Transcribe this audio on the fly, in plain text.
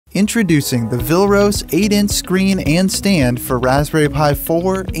Introducing the Vilros 8-inch screen and stand for Raspberry Pi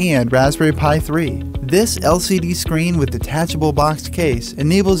 4 and Raspberry Pi 3. This LCD screen with detachable box case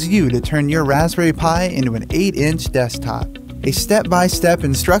enables you to turn your Raspberry Pi into an 8-inch desktop. A step-by-step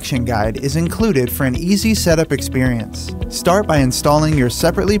instruction guide is included for an easy setup experience. Start by installing your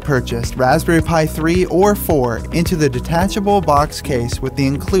separately purchased Raspberry Pi 3 or 4 into the detachable box case with the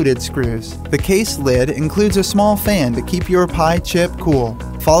included screws. The case lid includes a small fan to keep your Pi chip cool.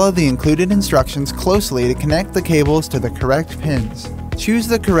 Follow the included instructions closely to connect the cables to the correct pins. Choose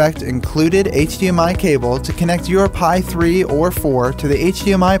the correct included HDMI cable to connect your Pi 3 or 4 to the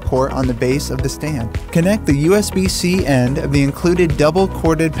HDMI port on the base of the stand. Connect the USB-C end of the included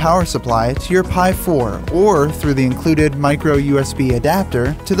double-corded power supply to your Pi 4 or through the included micro USB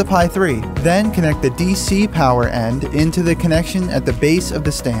adapter to the Pi 3. Then connect the DC power end into the connection at the base of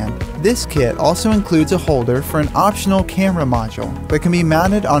the stand. This kit also includes a holder for an optional camera module that can be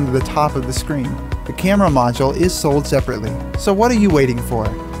mounted onto the top of the screen. The camera module is sold separately, so what are you waiting for?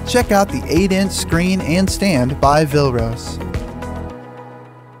 Check out the 8-inch screen and stand by Vilros.